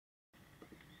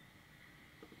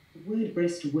The word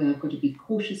breast aware I've got to be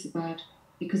cautious about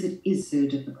because it is so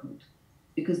difficult.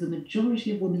 Because the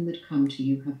majority of women that come to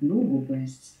you have normal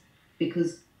breasts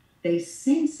because they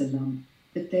sense a lump,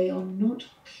 but they are not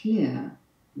clear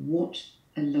what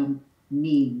a lump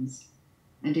means.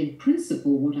 And in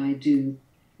principle, what I do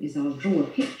is I'll draw a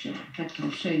picture. In fact,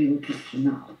 I'll show you a picture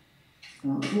now.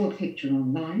 I'll draw a picture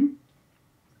online.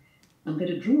 I'm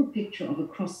going to draw a picture of a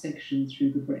cross-section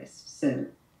through the breast. So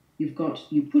you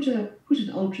put an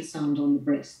ultrasound on the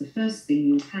breast. The first thing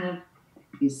you have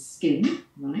is skin,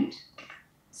 right?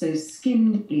 So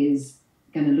skin is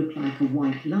going to look like a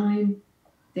white line.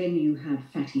 Then you have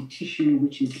fatty tissue,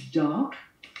 which is dark.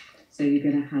 So you're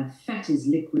going to have fat is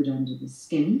liquid under the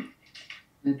skin,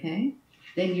 okay?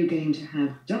 Then you're going to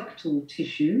have ductal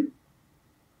tissue,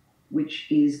 which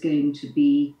is going to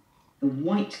be the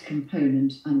white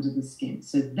component under the skin.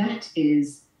 So that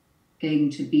is going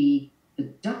to be the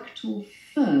ductal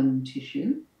firm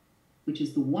tissue, which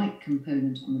is the white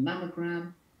component on the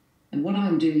mammogram. And what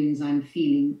I'm doing is I'm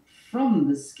feeling from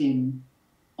the skin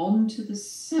onto the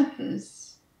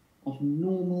surface of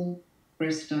normal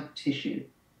breast duct tissue.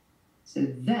 So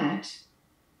that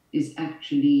is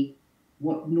actually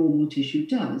what normal tissue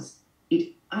does.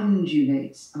 It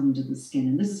undulates under the skin.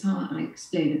 And this is how I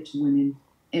explain it to women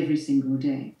every single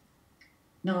day.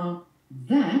 Now,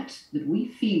 that we're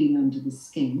feeling under the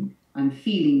skin, I'm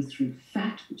feeling through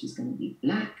fat, which is going to be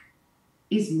black,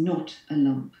 is not a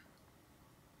lump.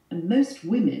 And most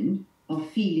women are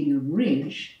feeling a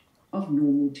ridge of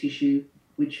normal tissue,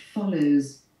 which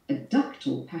follows a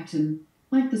ductal pattern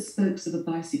like the spokes of a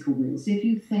bicycle wheel. So if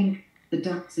you think the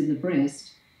ducts in the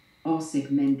breast are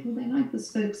segmental, they're like the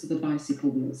spokes of a bicycle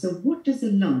wheel. So what does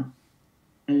a lump?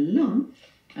 A lump,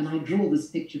 and I draw this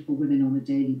picture for women on a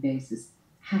daily basis,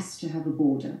 has to have a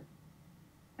border.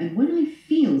 And when I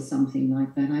feel something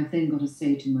like that, I've then got to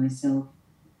say to myself,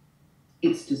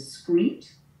 it's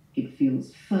discreet, it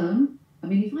feels firm. I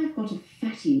mean, if I've got a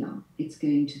fatty lump, it's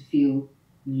going to feel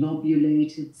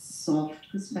lobulated, soft,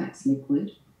 because fat's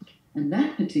liquid. And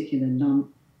that particular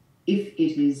lump, if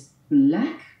it is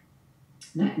black,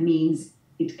 that means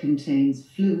it contains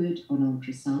fluid on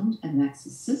ultrasound, and that's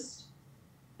a cyst.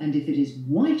 And if it is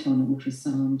white on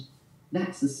ultrasound,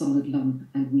 that's a solid lump,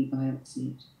 and we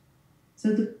biopsy it.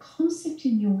 So the concept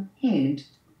in your head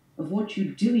of what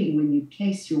you're doing when you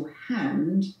place your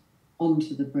hand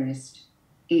onto the breast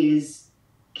is,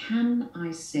 can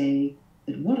I say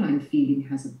that what I'm feeling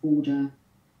has a border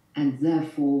and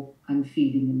therefore I'm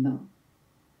feeling a lump?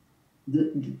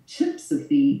 The tips of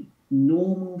the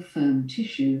normal firm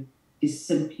tissue is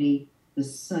simply the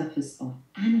surface of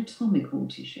anatomical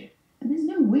tissue. And there's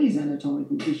no ways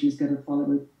anatomical tissue is going to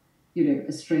follow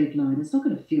a straight line. It's not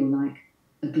going to feel like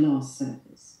a glass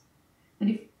surface. And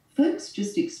if folks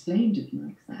just explained it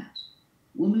like that,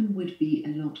 women would be a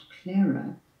lot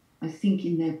clearer, I think,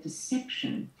 in their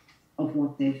perception of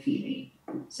what they're feeling.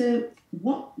 So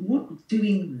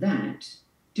doing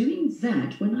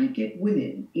that, when I get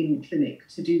women in clinic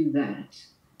to do that,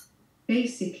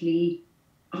 basically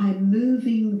I'm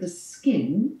moving the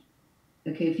skin.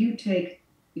 Okay, if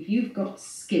you've got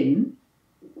skin,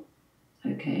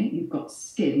 okay, you've got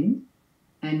skin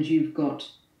and you've got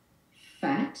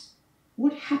fat,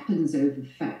 what happens over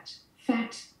fat?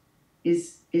 Fat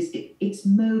it's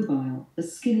mobile. The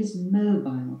skin is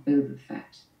mobile over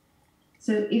fat.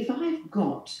 So if I've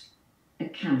got a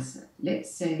cancer,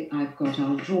 let's say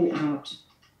I'll draw out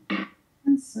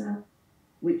cancer,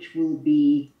 which will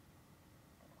be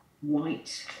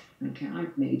white. Okay,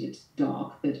 I've made it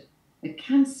dark, but a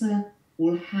cancer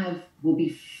will be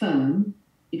firm.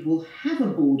 It will have a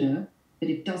border, but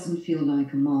it doesn't feel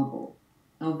like a marble.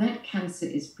 Now that cancer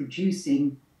is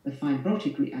producing a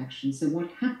fibrotic reaction. So what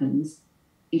happens?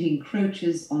 It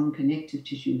encroaches on connective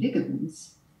tissue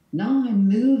ligaments. Now I'm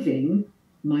moving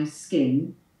my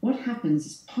skin. What happens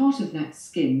is part of that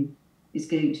skin is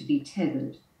going to be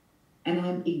tethered. And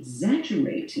I'm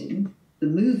exaggerating the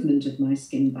movement of my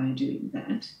skin by doing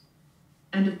that.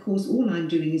 And of course, all I'm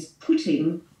doing is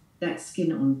putting that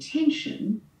skin on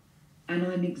tension, and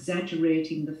I'm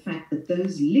exaggerating the fact that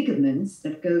those ligaments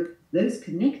those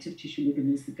connective tissue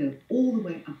ligaments that go all the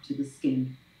way up to the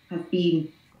skin have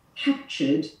been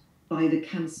captured by the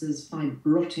cancer's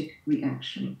fibrotic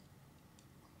reaction.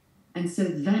 And so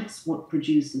that's what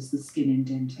produces the skin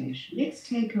indentation. Let's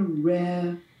take a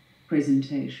rare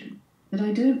presentation that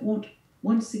I don't want,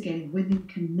 once again, women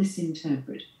can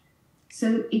misinterpret.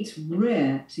 So it's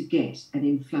rare to get an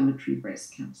inflammatory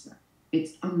breast cancer.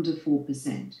 It's under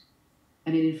 4%.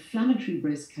 And an inflammatory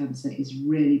breast cancer is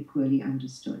really poorly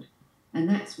understood. And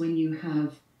that's when you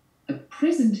have a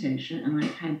presentation, and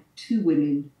I've had 2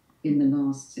 women in the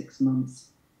last 6 months,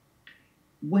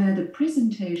 where the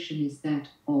presentation is that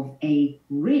of a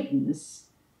redness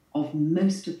of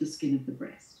most of the skin of the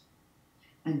breast.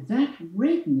 And that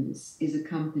redness is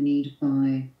accompanied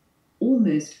by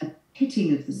almost a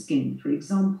pitting of the skin. For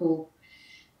example,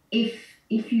 if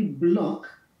you block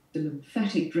the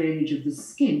lymphatic drainage of the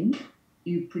skin,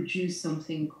 you produce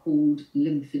something called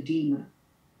lymphedema.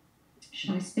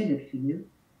 Should I spell it for you?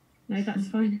 No, that's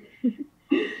fine.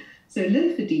 So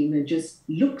lymphedema just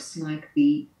looks like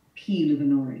the peel of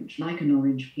an orange, like an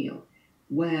orange peel,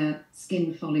 where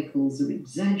skin follicles are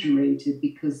exaggerated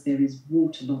because there is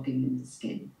waterlogging in the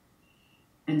skin.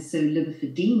 And so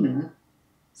lymphedema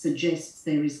suggests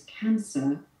there is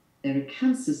cancer, there are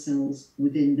cancer cells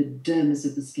within the dermis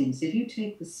of the skin. So if you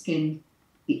take the skin,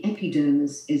 the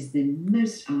epidermis is the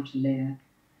most outer layer.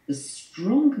 The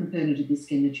strong component of the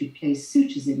skin that you place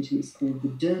sutures into is called the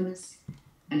dermis,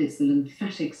 and it's the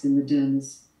lymphatics in the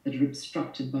dermis that are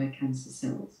obstructed by cancer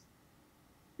cells.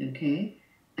 Okay?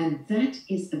 And that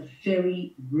is a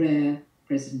very rare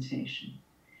presentation.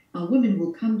 Now, women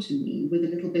will come to me with a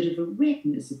little bit of a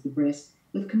redness of the breast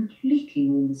with completely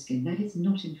normal skin. That is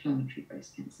not inflammatory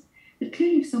breast cancer. But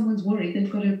clearly, if someone's worried,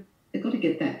 they've got to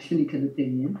get that clinical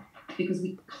opinion, because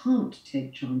we can't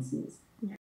take chances